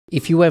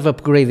If you have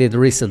upgraded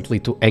recently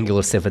to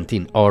Angular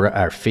 17 or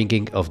are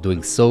thinking of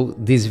doing so,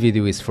 this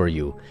video is for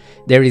you.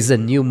 There is a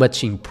new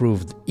much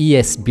improved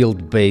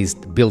ESBuild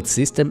based build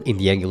system in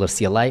the Angular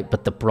CLI,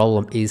 but the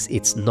problem is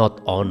it's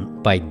not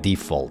on by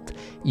default.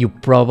 You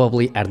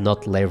probably are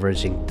not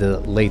leveraging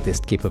the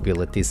latest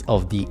capabilities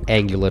of the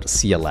Angular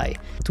CLI.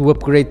 To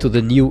upgrade to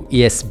the new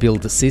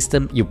ESBuild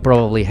system, you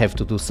probably have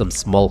to do some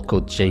small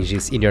code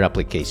changes in your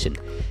application.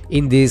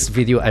 In this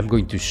video, I'm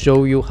going to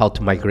show you how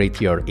to migrate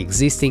your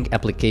existing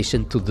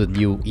application to the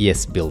new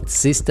ESBuild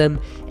system,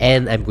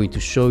 and I'm going to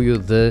show you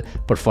the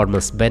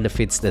performance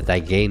benefits that I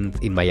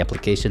gained in my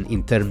application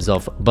in terms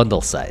of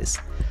bundle size.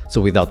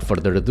 So without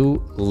further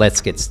ado,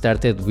 let's get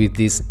started with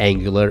this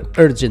Angular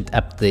urgent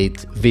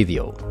update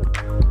video.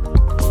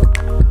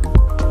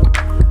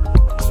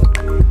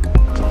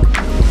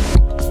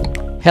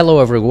 Hello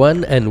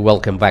everyone and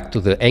welcome back to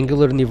the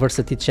Angular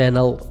University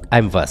channel.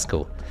 I'm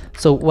Vasco.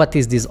 So what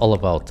is this all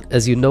about?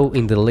 As you know,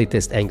 in the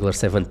latest Angular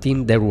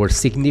 17 there were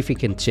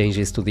significant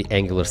changes to the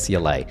Angular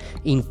CLI,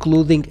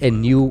 including a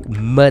new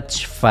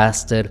much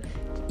faster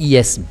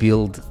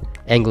ESBuild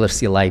Angular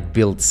CLI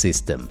build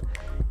system.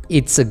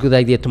 It's a good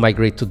idea to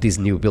migrate to this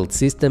new build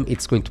system.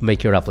 It's going to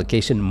make your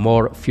application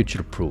more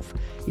future-proof.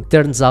 It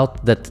turns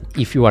out that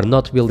if you are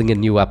not building a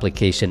new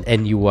application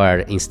and you are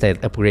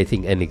instead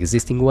upgrading an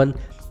existing one,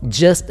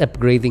 just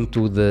upgrading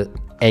to the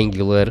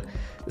Angular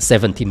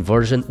 17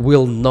 version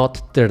will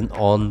not turn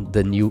on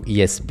the new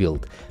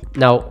ESBuild.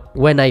 Now,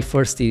 when I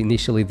first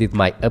initially did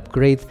my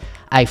upgrade,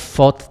 I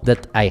thought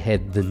that I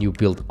had the new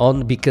build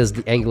on because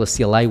the Angular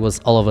CLI was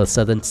all of a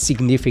sudden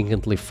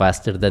significantly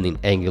faster than in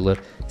Angular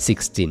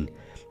 16.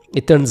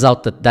 It turns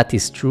out that that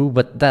is true,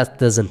 but that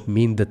doesn't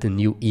mean that the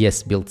new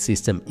ESBuild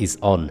system is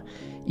on.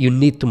 You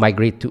need to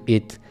migrate to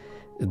it.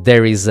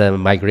 There is a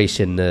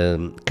migration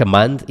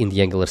command in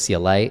the Angular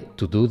CLI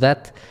to do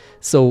that.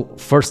 So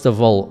first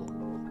of all,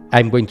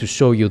 I'm going to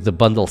show you the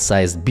bundle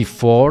size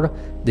before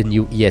the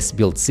new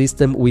ESBuild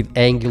system with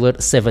Angular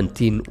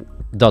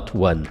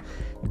 17.1.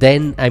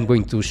 Then I'm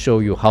going to show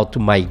you how to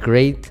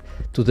migrate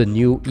to the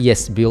new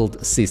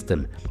ESBuild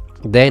system.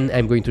 Then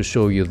I'm going to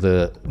show you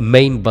the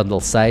main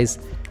bundle size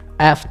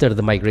after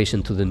the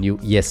migration to the new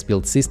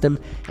ESBuild system,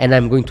 and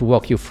I'm going to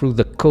walk you through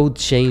the code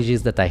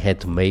changes that I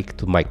had to make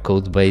to my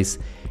code base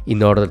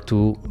in order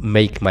to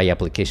make my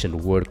application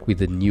work with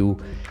the new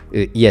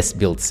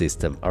ESBuild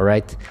system.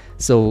 Alright,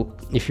 so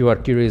if you are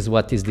curious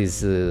what is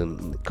this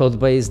code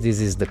base, this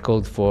is the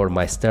code for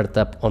my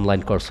startup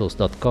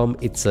onlinecoursehost.com.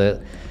 It's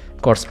a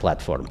course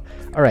platform.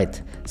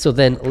 Alright, so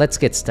then let's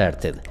get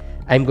started.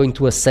 I'm going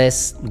to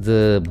assess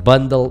the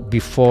bundle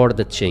before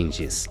the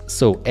changes.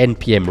 So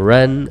npm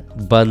run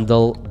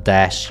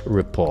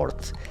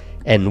bundle-report.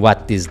 And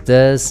what this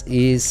does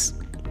is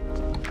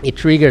it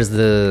triggers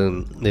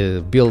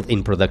the build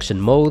in production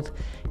mode,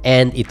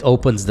 and it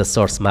opens the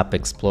source map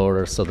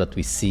explorer so that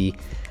we see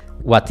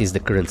what is the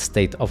current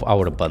state of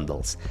our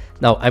bundles.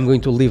 Now I'm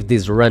going to leave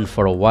this run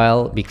for a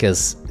while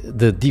because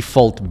the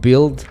default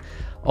build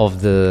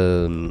of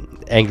the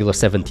Angular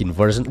 17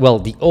 version, well,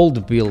 the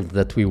old build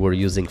that we were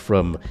using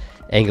from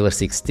Angular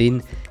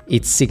 16,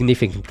 it's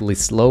significantly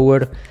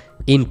slower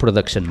in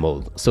production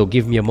mode. So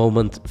give me a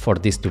moment for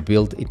this to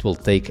build. It will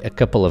take a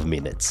couple of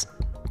minutes.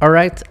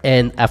 Alright,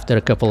 and after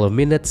a couple of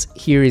minutes,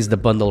 here is the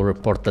bundle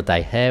report that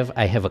I have.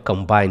 I have a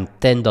combined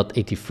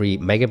 10.83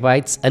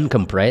 megabytes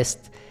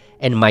uncompressed,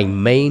 and my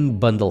main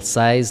bundle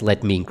size,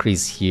 let me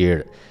increase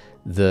here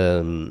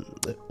the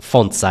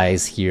font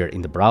size here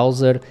in the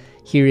browser.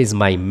 Here is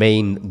my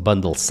main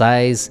bundle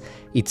size.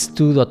 It's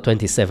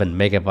 2.27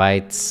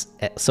 megabytes,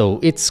 so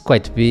it's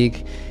quite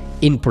big.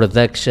 In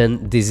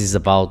production, this is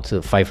about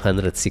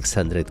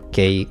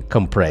 500-600K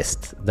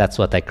compressed. That's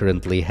what I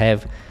currently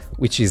have,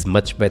 which is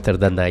much better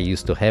than I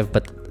used to have.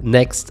 But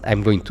next,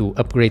 I'm going to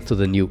upgrade to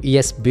the new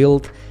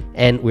ESBuild,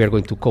 and we are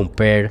going to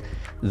compare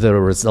the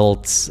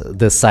results,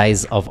 the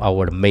size of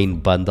our main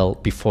bundle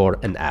before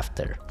and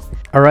after.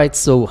 Alright,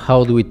 so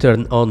how do we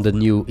turn on the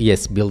new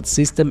ESBuild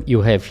system?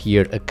 You have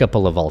here a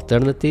couple of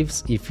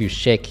alternatives. If you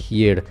check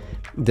here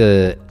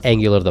the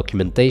Angular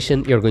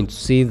documentation, you're going to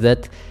see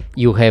that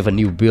you have a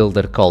new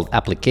builder called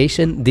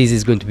application. This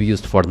is going to be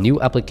used for new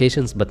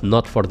applications, but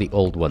not for the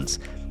old ones.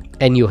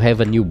 And you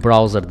have a new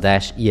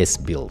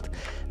browser-ESBuild.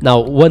 Now,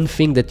 one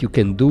thing that you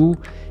can do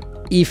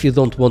if you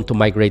don't want to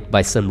migrate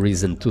by some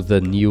reason to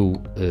the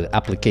new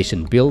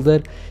application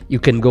builder, you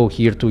can go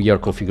here to your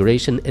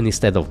configuration, and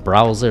instead of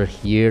browser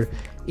here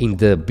in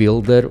the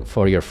builder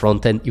for your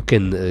front end, you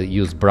can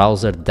use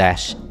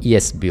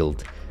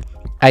browser-ESBuild.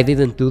 I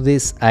didn't do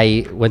this.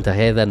 I went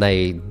ahead and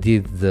I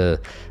did the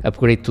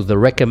upgrade to the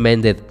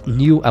recommended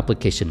new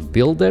application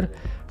builder.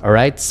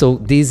 Alright, so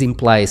this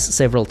implies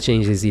several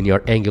changes in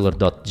your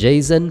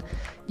angular.json.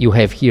 You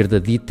have here the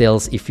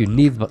details if you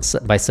need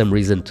by some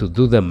reason to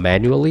do them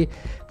manually,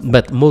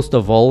 but most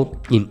of all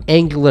in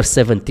Angular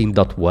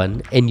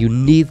 17.1, and you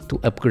need to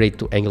upgrade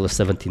to Angular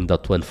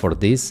 17.1 for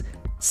this.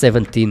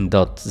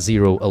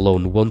 17.0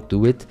 alone won't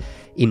do it.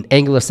 In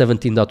Angular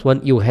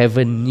 17.1 you have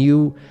a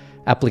new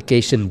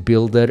application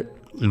builder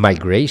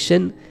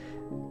migration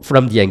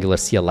from the Angular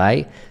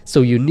CLI.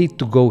 So you need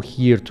to go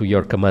here to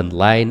your command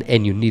line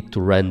and you need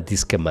to run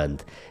this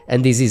command.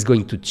 And this is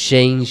going to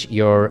change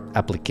your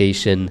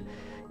application.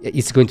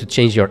 It's going to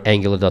change your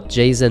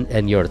angular.json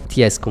and your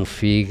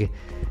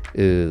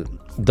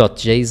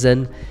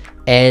tsconfig.json,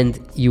 and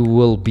you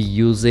will be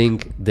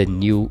using the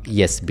new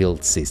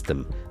ESBuild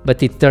system.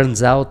 But it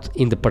turns out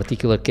in the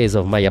particular case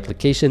of my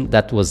application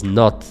that was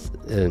not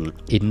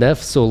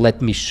enough. So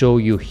let me show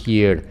you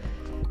here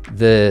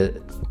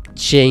the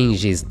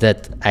changes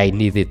that I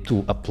needed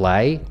to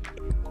apply.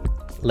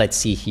 Let's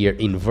see here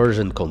in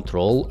version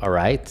control. All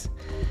right,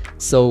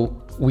 so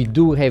we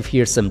do have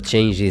here some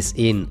changes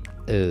in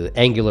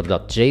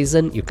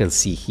angular.json. You can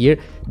see here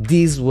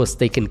this was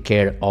taken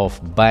care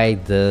of by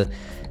the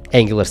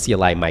Angular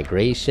CLI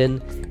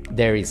migration.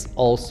 There is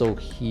also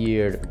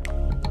here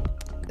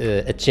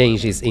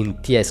changes in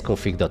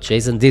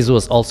tsconfig.json. This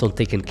was also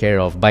taken care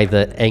of by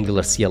the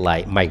Angular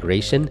CLI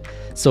migration.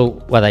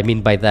 So what I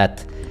mean by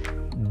that,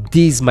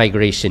 this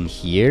migration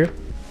here,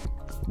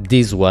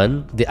 this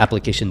one, the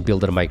application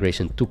builder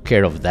migration, took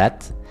care of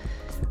that.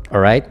 All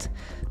right,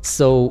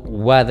 so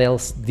what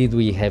else did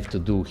we have to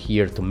do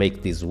here to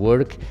make this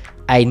work?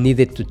 I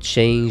needed to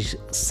change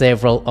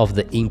several of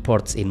the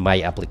imports in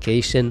my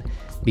application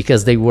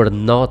because they were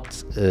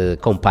not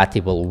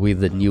compatible with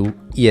the new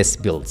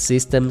ESBuild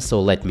system.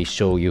 So let me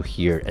show you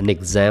here an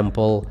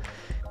example.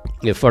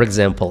 For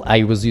example,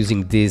 I was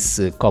using this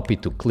copy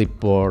to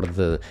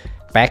clipboard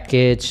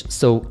package.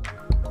 So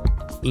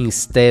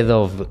instead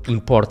of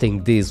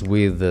importing this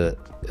with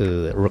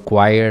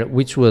require,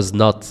 which was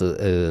not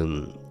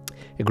a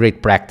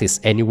great practice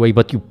anyway,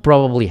 but you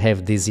probably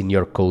have this in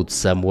your code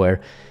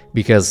somewhere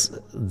because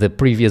the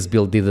previous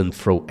build didn't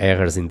throw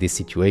errors in this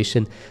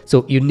situation.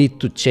 So you need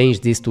to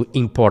change this to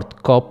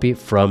import copy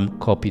from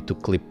copy to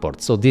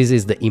clipboard. So this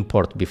is the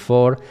import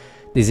before,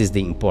 this is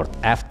the import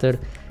after,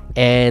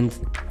 and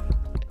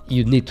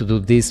you need to do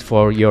this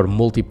for your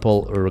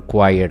multiple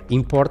required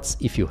imports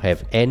if you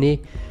have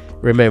any.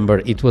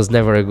 Remember, it was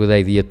never a good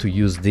idea to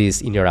use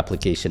this in your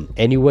application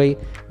anyway,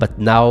 but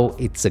now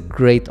it's a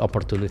great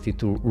opportunity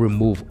to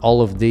remove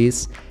all of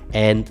this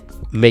and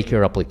make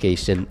your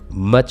application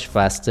much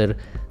faster.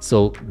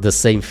 So the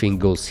same thing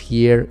goes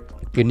here.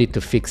 You need to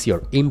fix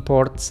your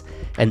imports,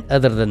 and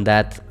other than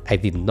that, I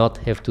did not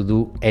have to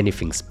do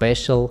anything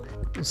special.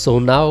 So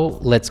now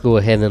let's go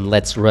ahead and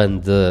let's run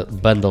the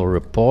bundle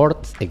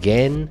report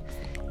again.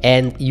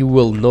 And you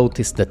will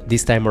notice that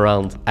this time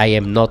around I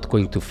am not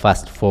going to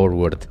fast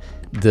forward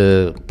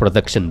the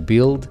production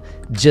build,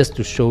 just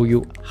to show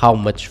you how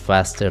much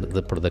faster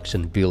the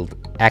production build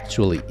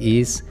actually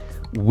is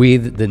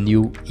with the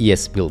new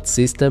ESBuild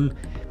system.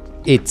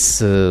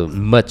 It's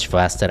much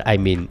faster. I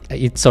mean,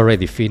 it's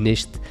already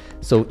finished.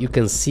 So you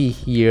can see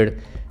here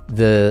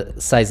the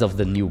size of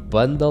the new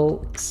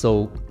bundle.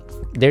 So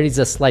there is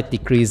a slight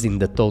decrease in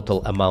the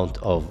total amount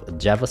of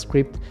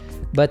JavaScript,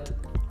 but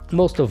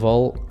most of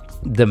all,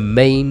 the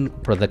main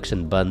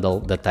production bundle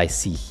that I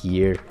see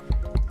here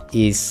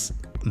is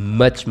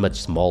much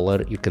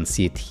smaller. You can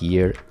see it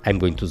here. I'm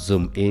going to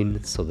zoom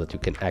in so that you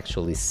can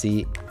actually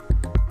see.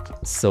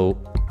 So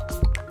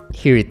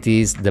here it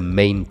is, the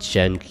main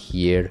chunk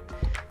here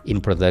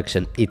in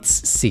production.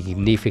 It's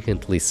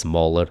significantly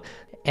smaller.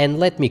 And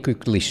let me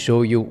quickly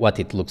show you what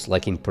it looks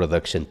like in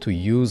production to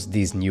use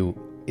these new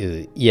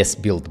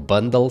ESBuild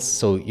bundles.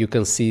 So you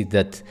can see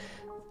that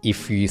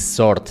if we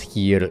sort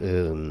here,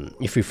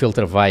 if we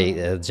filter by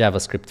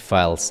JavaScript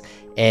files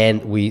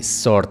and we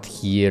sort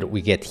here,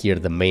 we get here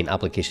the main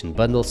application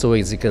bundle. So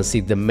as you can see,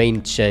 the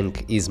main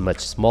chunk is much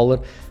smaller,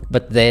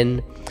 but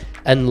then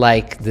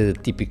unlike the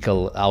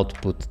typical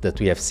output that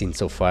we have seen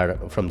so far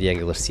from the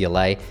Angular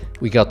CLI,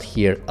 we got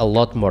here a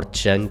lot more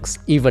chunks,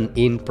 even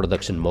in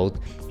production mode.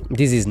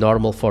 This is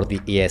normal for the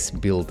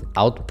ESBuild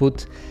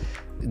output.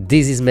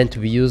 This is meant to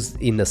be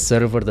used in a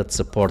server that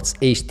supports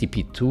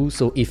HTTP2.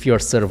 So if your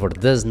server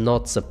does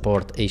not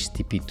support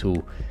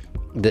HTTP2,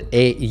 the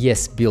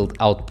ESBuild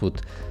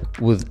output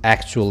would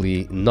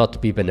actually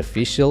not be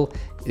beneficial.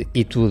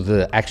 It would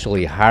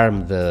actually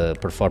harm the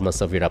performance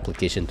of your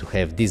application to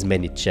have this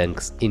many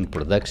chunks in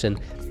production.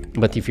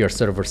 But if your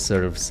server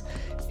supports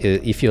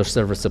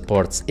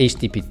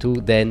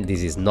HTTP2, then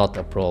this is not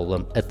a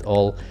problem at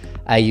all.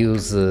 I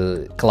use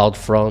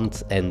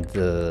CloudFront, and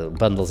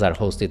bundles are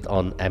hosted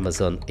on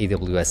Amazon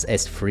AWS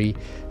S3,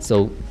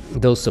 so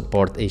those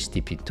support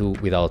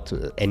HTTP2 without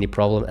any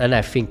problem, and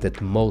I think that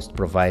most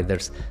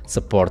providers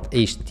support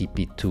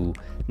HTTP2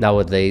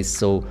 nowadays,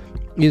 so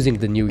using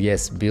the new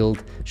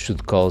ESBuild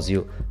should cause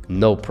you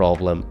no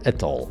problem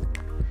at all.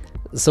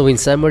 So in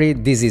summary,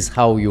 this is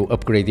how you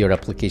upgrade your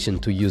application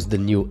to use the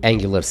new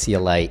Angular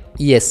CLI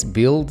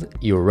ESBuild.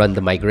 You run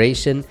the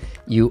migration,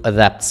 you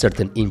adapt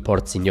certain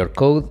imports in your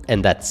code,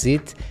 and that's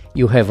it.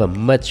 You have a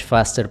much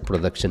faster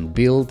production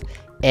build,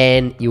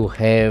 and you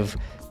have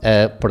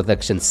a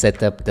production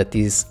setup that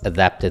is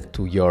adapted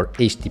to your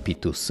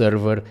HTTP2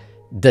 server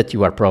that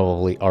you are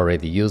probably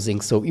already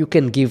using, so you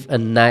can give a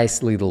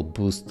nice little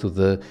boost to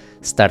the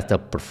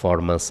startup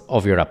performance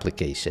of your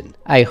application.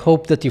 I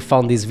hope that you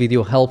found this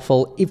video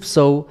helpful. If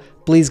so,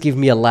 please give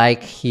me a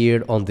like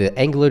here on the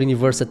Angular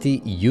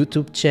University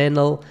YouTube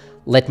channel.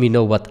 Let me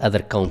know what other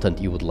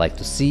content you would like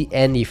to see,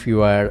 and if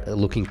you are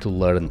looking to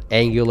learn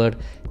Angular,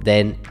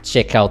 then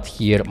check out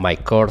here my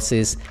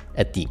courses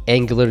at the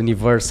Angular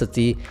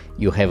University.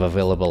 You have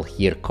available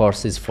here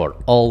courses for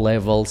all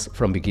levels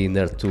from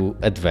beginner to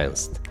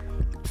advanced.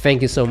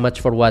 Thank you so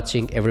much for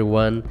watching,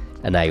 everyone,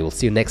 and I will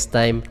see you next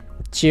time.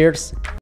 Cheers!